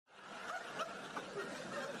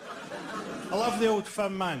love the old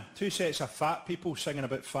film, man. Two sets of fat people singing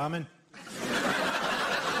about famine.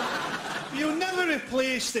 You'll never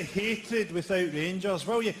replace the hatred without Rangers,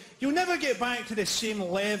 will you? You'll never get back to the same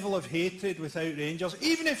level of hatred without Rangers,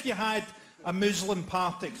 even if you had a Muslim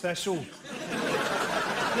Partick Thistle.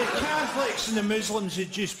 The Catholics and the Muslims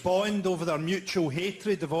would just bond over their mutual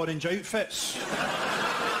hatred of orange outfits.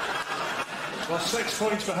 We're 6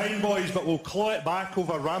 points behind, boys, but we'll claw it back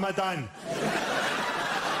over Ramadan.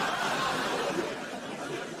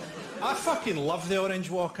 I fucking love the Orange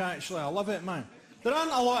Walk, actually. I love it, man. There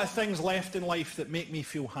aren't a lot of things left in life that make me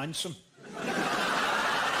feel handsome.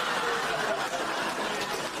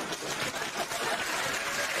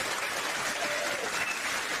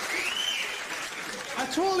 I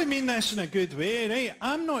totally mean this in a good way, right?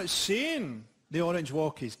 I'm not saying the Orange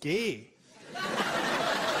Walk is gay.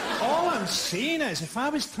 All I'm saying is, if I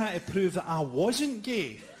was trying to prove that I wasn't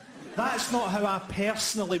gay, that's not how I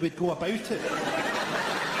personally would go about it.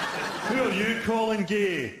 Who are you calling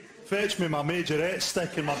gay? Fetch me my majorette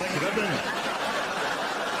stick and my big ribbon.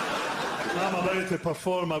 I'm about to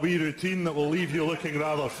perform a wee routine that will leave you looking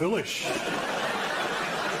rather foolish.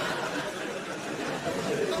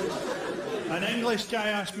 An English guy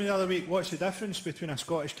asked me the other week, what's the difference between a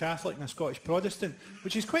Scottish Catholic and a Scottish Protestant?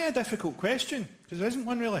 Which is quite a difficult question, because there isn't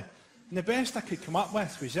one really. And the best I could come up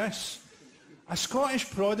with was this. A Scottish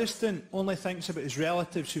Protestant only thinks about his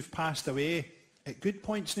relatives who've passed away at good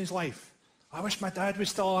points in his life. I wish my dad was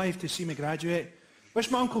still alive to see me graduate.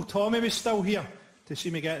 Wish my Uncle Tommy was still here to see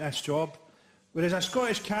me get this job. Whereas a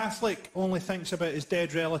Scottish Catholic only thinks about his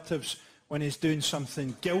dead relatives when he's doing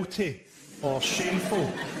something guilty or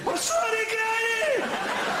shameful. I'm sorry, Granny!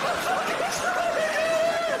 I'm fucking sorry!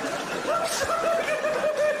 I'm sorry!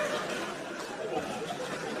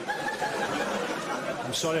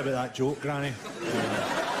 I'm sorry about that joke, Granny.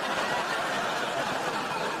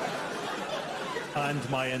 And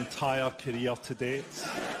my entire career to date.